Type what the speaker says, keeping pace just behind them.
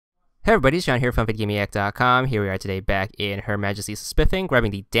Hey everybody, it's John here from VidGamiac.com. Here we are today back in Her Majesty's Spiffing,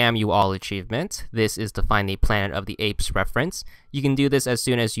 grabbing the Damn You All achievement. This is to find the Planet of the Apes reference. You can do this as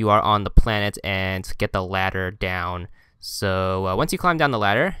soon as you are on the planet and get the ladder down. So once you climb down the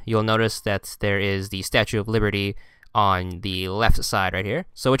ladder, you'll notice that there is the Statue of Liberty on the left side right here.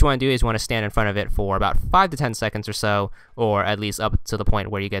 So what you want to do is you want to stand in front of it for about 5 to 10 seconds or so, or at least up to the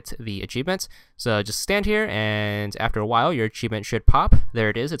point where you get the achievement. So just stand here, and after a while your achievement should pop. There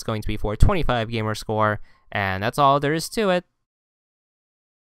it is. It's going to be for 25 gamer score, and that's all there is to it.